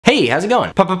Hey, how's it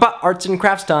going? Arts and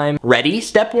crafts time. Ready?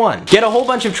 Step 1. Get a whole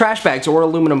bunch of trash bags or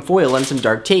aluminum foil and some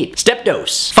dark tape. Step 2.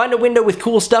 Find a window with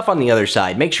cool stuff on the other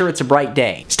side. Make sure it's a bright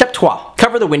day. Step 3.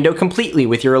 Cover the window completely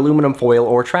with your aluminum foil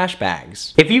or trash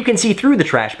bags. If you can see through the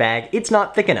trash bag, it's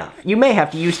not thick enough. You may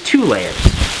have to use 2 layers.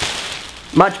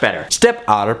 Much better. Step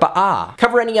 4.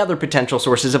 Cover any other potential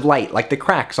sources of light, like the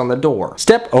cracks on the door.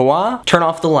 Step 5. Turn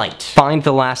off the light. Find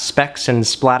the last specks and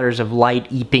splatters of light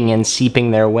eeping and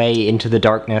seeping their way into the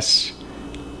darkness,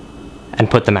 and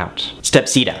put them out. Step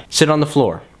 6. Sit on the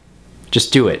floor.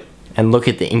 Just do it, and look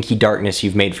at the inky darkness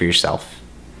you've made for yourself.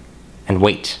 And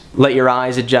wait. Let your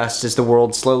eyes adjust as the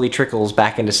world slowly trickles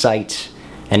back into sight,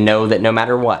 and know that no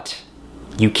matter what,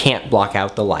 you can't block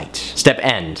out the light. Step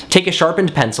End. Take a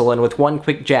sharpened pencil and with one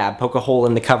quick jab poke a hole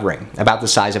in the covering, about the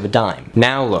size of a dime.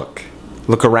 Now look.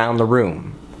 Look around the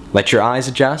room. Let your eyes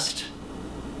adjust,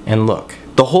 and look.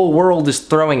 The whole world is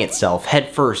throwing itself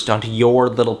headfirst onto your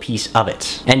little piece of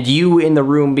it. And you in the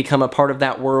room become a part of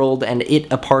that world and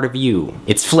it a part of you.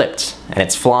 It's flipped, and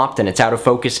it's flopped, and it's out of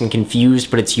focus and confused,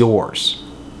 but it's yours.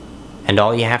 And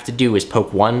all you have to do is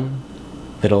poke one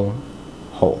little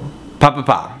hole.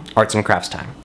 Arts and crafts time.